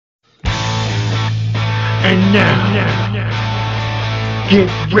And now, get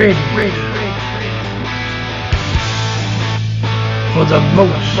ready for the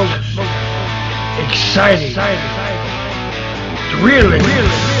most exciting, thrilling,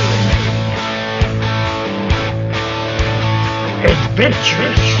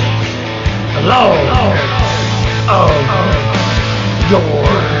 adventurous log of your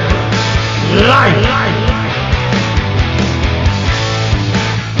life.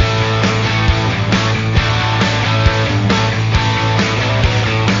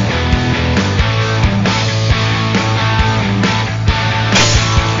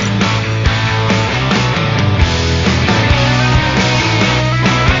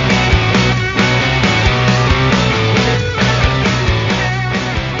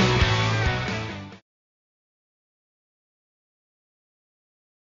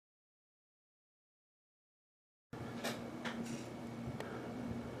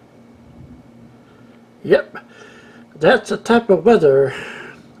 Yep, that's the type of weather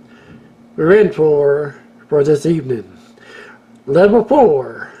we're in for this evening. Level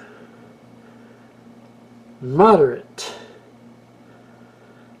 4, moderate.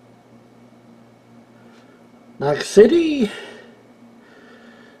 Knox City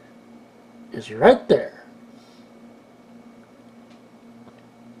is right there.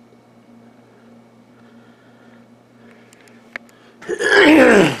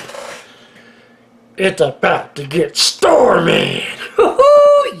 It's about to get stormy.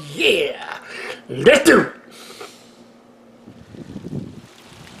 Oh yeah, let's do it.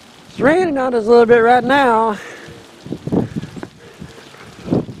 It's raining on us a little bit right now.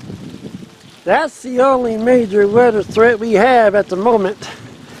 That's the only major weather threat we have at the moment.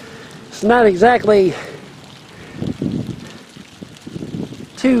 It's not exactly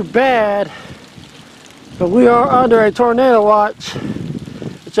too bad, but we are under a tornado watch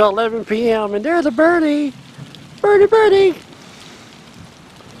until 11 p.m. and there's a birdie. Birdie.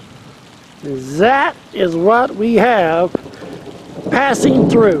 That is what we have passing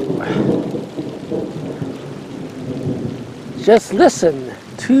through. Just listen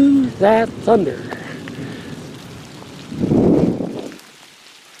to that thunder.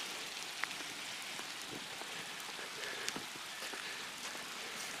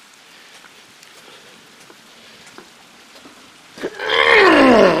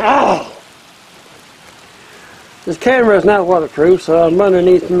 This camera is not waterproof, so I'm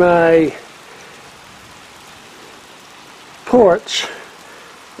underneath my porch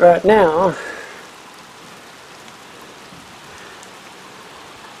right now.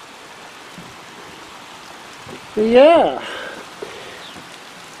 Yeah,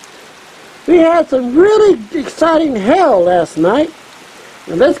 we had some really exciting hail last night,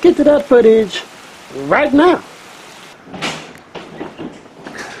 and let's get to that footage right now.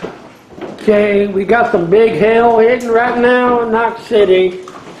 Okay, we got some big hail hitting right now in Knox City.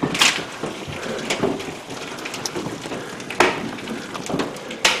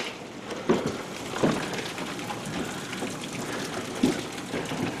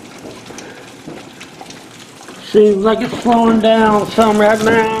 Seems like it's slowing down some right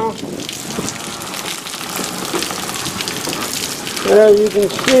now. As you can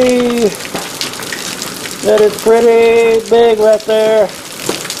see, that is pretty big right there.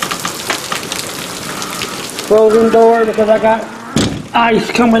 Closing door because I got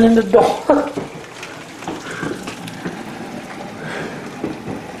ice coming in the door.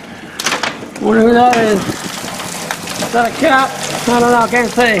 Wonder who that is. Is that a cat? I don't know, I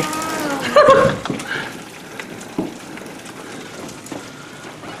can't see.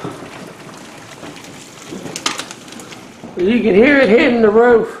 You can hear it hitting the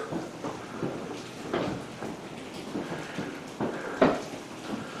roof.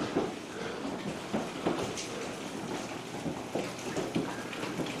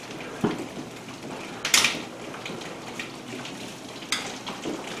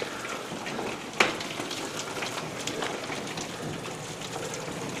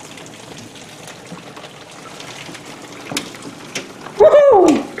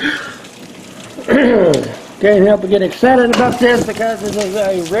 Can't help but get excited about this because this is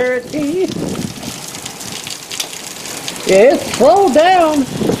a rarity. Yeah, it's slowed down.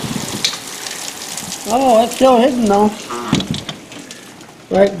 Oh, it's still hitting though.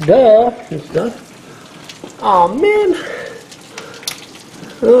 Like duh and stuff. Oh man.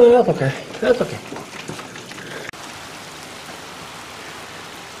 Oh, that's okay. That's okay.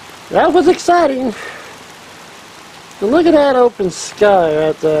 That was exciting. And look at that open sky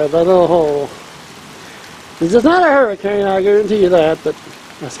right there, that little hole. This is not a hurricane, I guarantee you that, but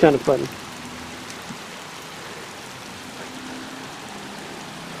that's kind of funny.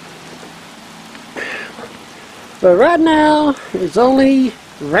 But right now, it's only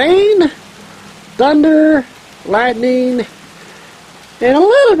rain, thunder, lightning, and a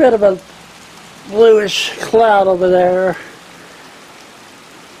little bit of a bluish cloud over there.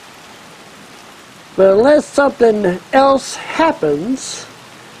 But unless something else happens,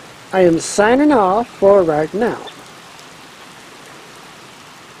 I am signing off for right now.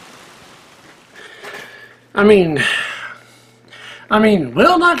 I mean,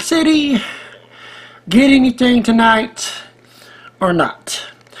 will Knox City get anything tonight or not?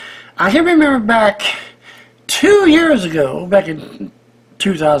 I can remember back 2 years ago, back in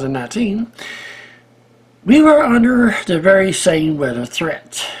 2019, we were under the very same weather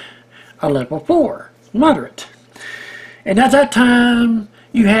threat, a level 4, moderate. And at that time,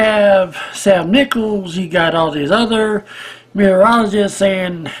 you have Sam Nichols, you got all these other meteorologists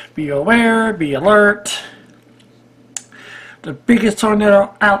saying, be aware, be alert. The biggest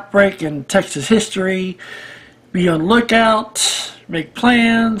tornado outbreak in Texas history. Be on lookout, make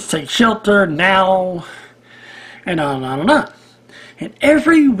plans, take shelter now, and on and on and on. And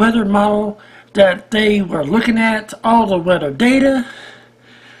every weather model that they were looking at, all the weather data,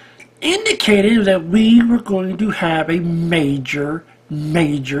 indicated that we were going to have a major,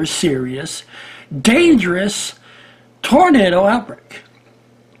 serious, dangerous tornado outbreak.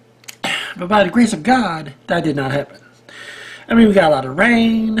 But by the grace of God, that did not happen. I mean, we got a lot of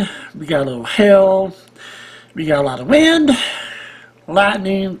rain, we got a little hail, we got a lot of wind,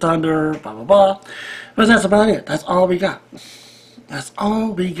 lightning, thunder, blah, blah, blah. But that's about it. That's all we got. That's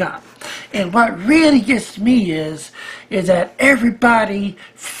all we got. And what really gets me is that everybody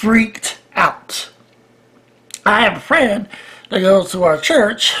freaked out. I have a friend that goes to our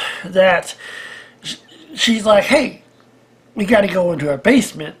church that she's like, hey, we got to go into our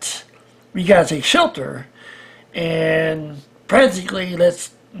basement. We got to take shelter. And practically,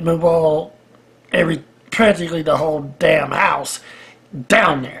 let's move practically the whole damn house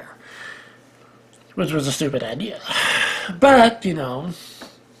down there. Which was a stupid idea. But, you know,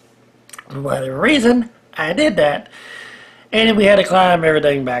 for whatever reason, I did that. And then we had to climb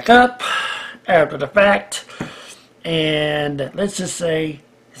everything back up after the fact. And let's just say,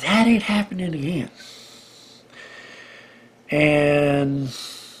 that ain't happening again. And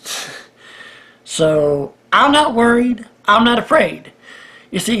so, I'm not worried. I'm not afraid.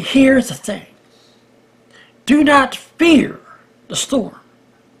 You see, here's the thing. Do not fear the storm.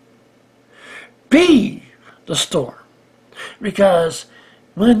 Be the storm. Because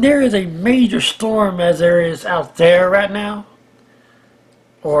when there is a major storm as there is out there right now,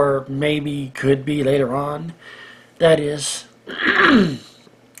 or maybe could be later on, that is,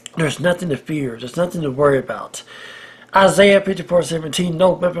 there's nothing to fear. There's nothing to worry about. Isaiah 54:17,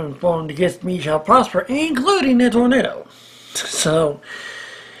 no weapon formed against me shall prosper, including a tornado. So,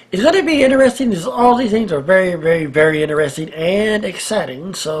 it's going to be interesting. All these things are very, very interesting and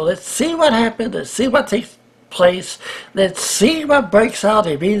exciting. So, let's see what happens. Let's see what takes place. Let's see what breaks out,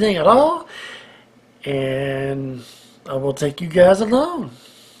 if anything at all. And I will take you guys along.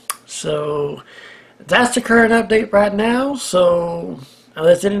 So, that's the current update right now. So,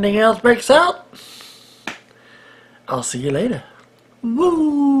 unless anything else breaks out, I'll see you later.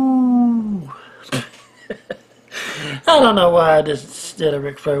 Woo! I don't know why I just did a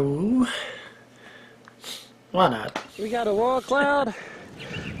Ric Flair woo. Why not? We got a wall cloud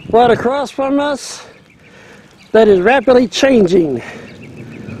right across from us that is rapidly changing.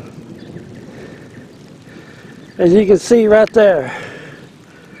 As you can see right there.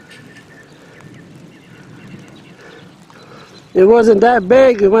 It wasn't that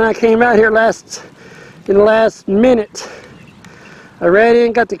big when I came out here in the last minute. I ran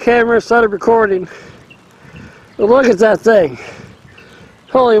in, got the camera, started recording. But look at that thing.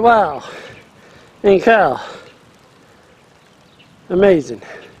 Holy wow. And cow. Amazing.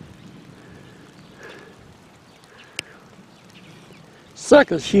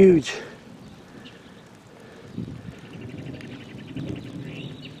 Sucker's huge.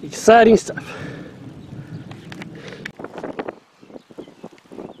 Exciting stuff.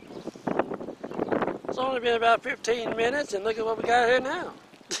 It's only been about 15 minutes and look at what we got here now.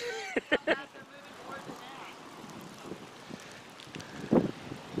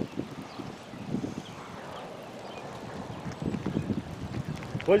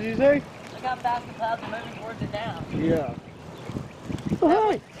 What did you say? Look how fast the clouds are moving towards it now. Yeah. Oh,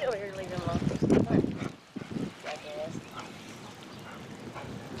 hi. Still here, leave him alone. Jackass.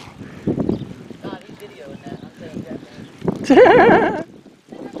 God, he's videoing that. I'm saying jackass.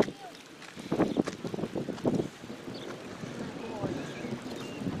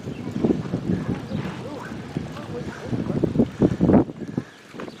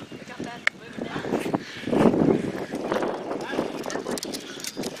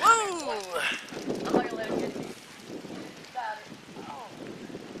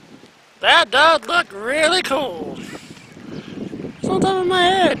 That does look really cool. It's on top of my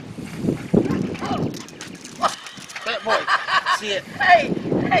head. That boy. See it. Hey,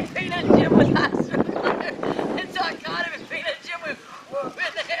 Peanut Jim was not surprised. Until I caught him and Peanut Jim was whoop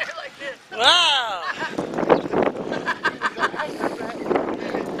in the air like this. Wow.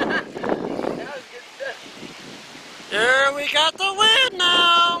 That was good stuff. There we got the wind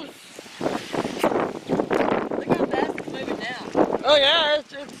now. Look how fast it's moving now. Oh yeah,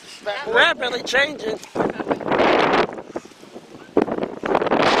 it's rapidly changing.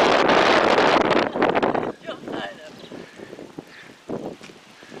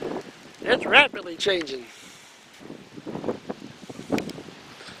 It's rapidly changing.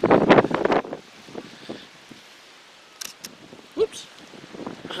 Whoops.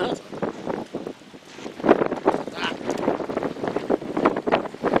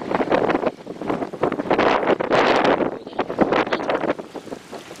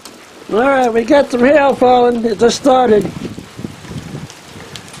 Alright, we got some hail falling. It just started.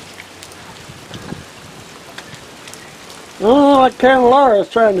 I don't know what Laura's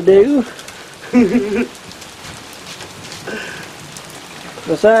trying to do.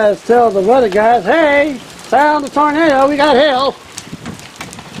 Besides, tell the weather guys, hey, sound the tornado, we got hail.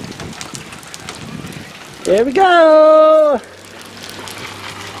 Here we go.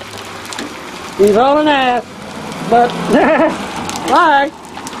 He's hauling ass, but why?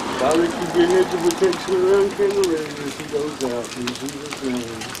 Probably keep your head to protection around Kangaroo as he goes out.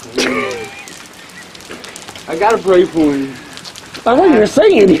 I gotta pray for him. I thought you were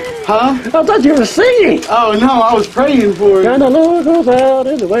singing. Huh? I thought you were singing. Oh no, I was praying for him. And the Lord goes out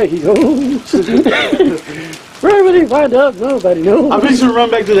and away he goes. Where he wind up, nobody knows. I'm fixing to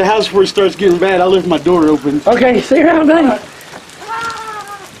run back to the house before it starts getting bad. I left my door open. Okay, see you around, buddy.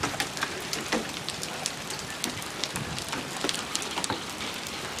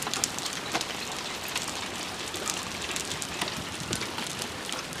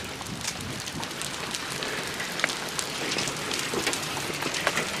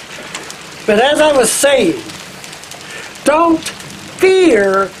 But as I was saying, don't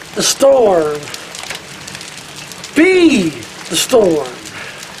fear the storm. Be the storm.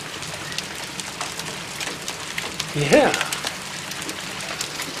 Yeah.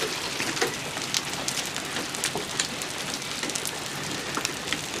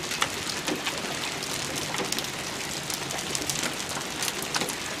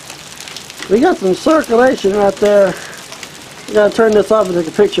 We got some circulation right there. I gotta turn this off and take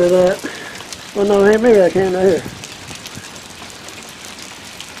a picture of that. Well, no, hey, maybe I can right here.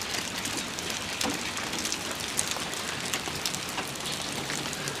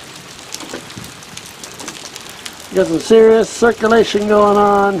 Got some serious circulation going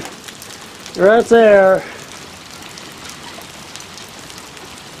on right there.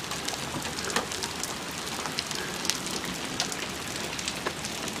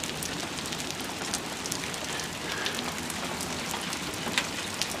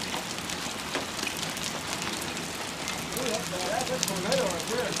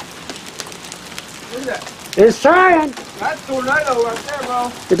 It's trying. That's tornado right there,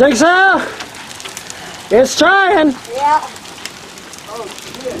 bro. You think so? It's trying. Yeah. Oh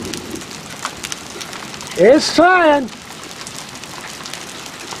shit. It's trying.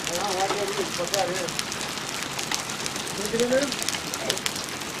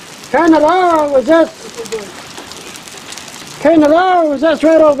 Canada was just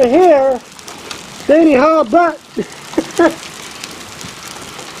right over here. Then he hauled butt.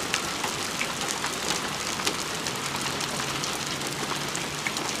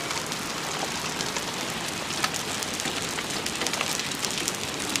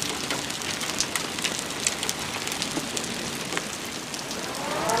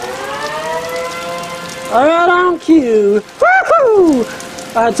 All right, on cue.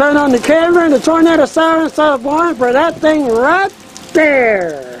 Woohoo! I turn on the camera and the tornado siren starts blowing for that thing right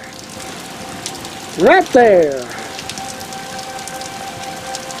there. Right there.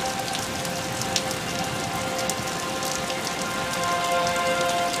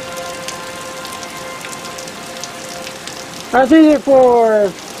 I see it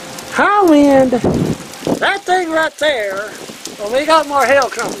for high wind. That thing right there. Well, we got more hail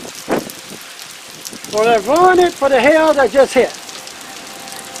coming. Well, they're blowing it for the hail that just hit.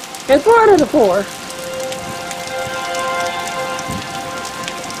 It's blowing it before.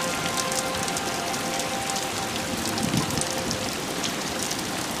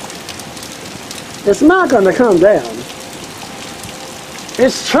 It's not going to come down.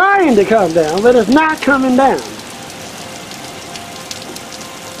 It's trying to come down, but it's not coming down.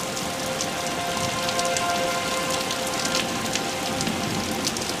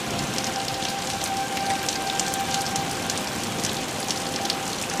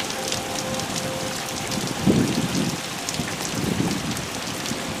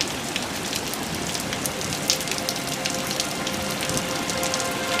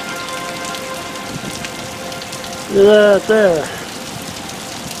 Right there.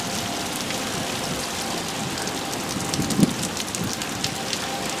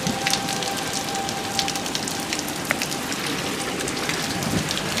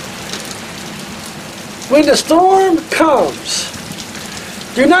 When the storm comes,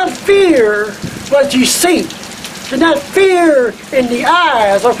 do not fear what you see. Do not fear in the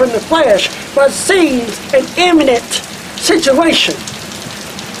eyes or from the flesh what seems an imminent situation.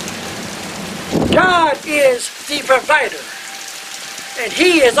 God is the provider, and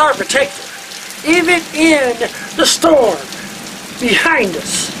He is our protector. Even in the storm behind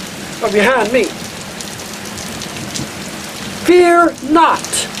us or behind me. Fear not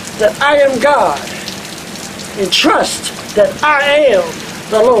that I am God, and trust that I am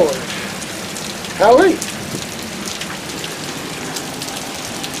the Lord. Hallelujah.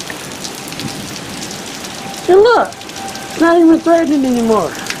 And look, it's not even threatening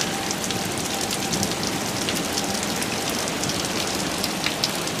anymore.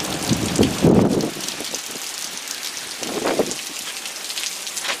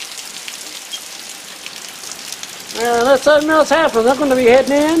 Unless something else happens, I'm going to be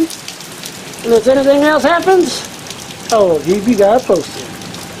heading in. And if anything else happens, I'll keep you guys posted.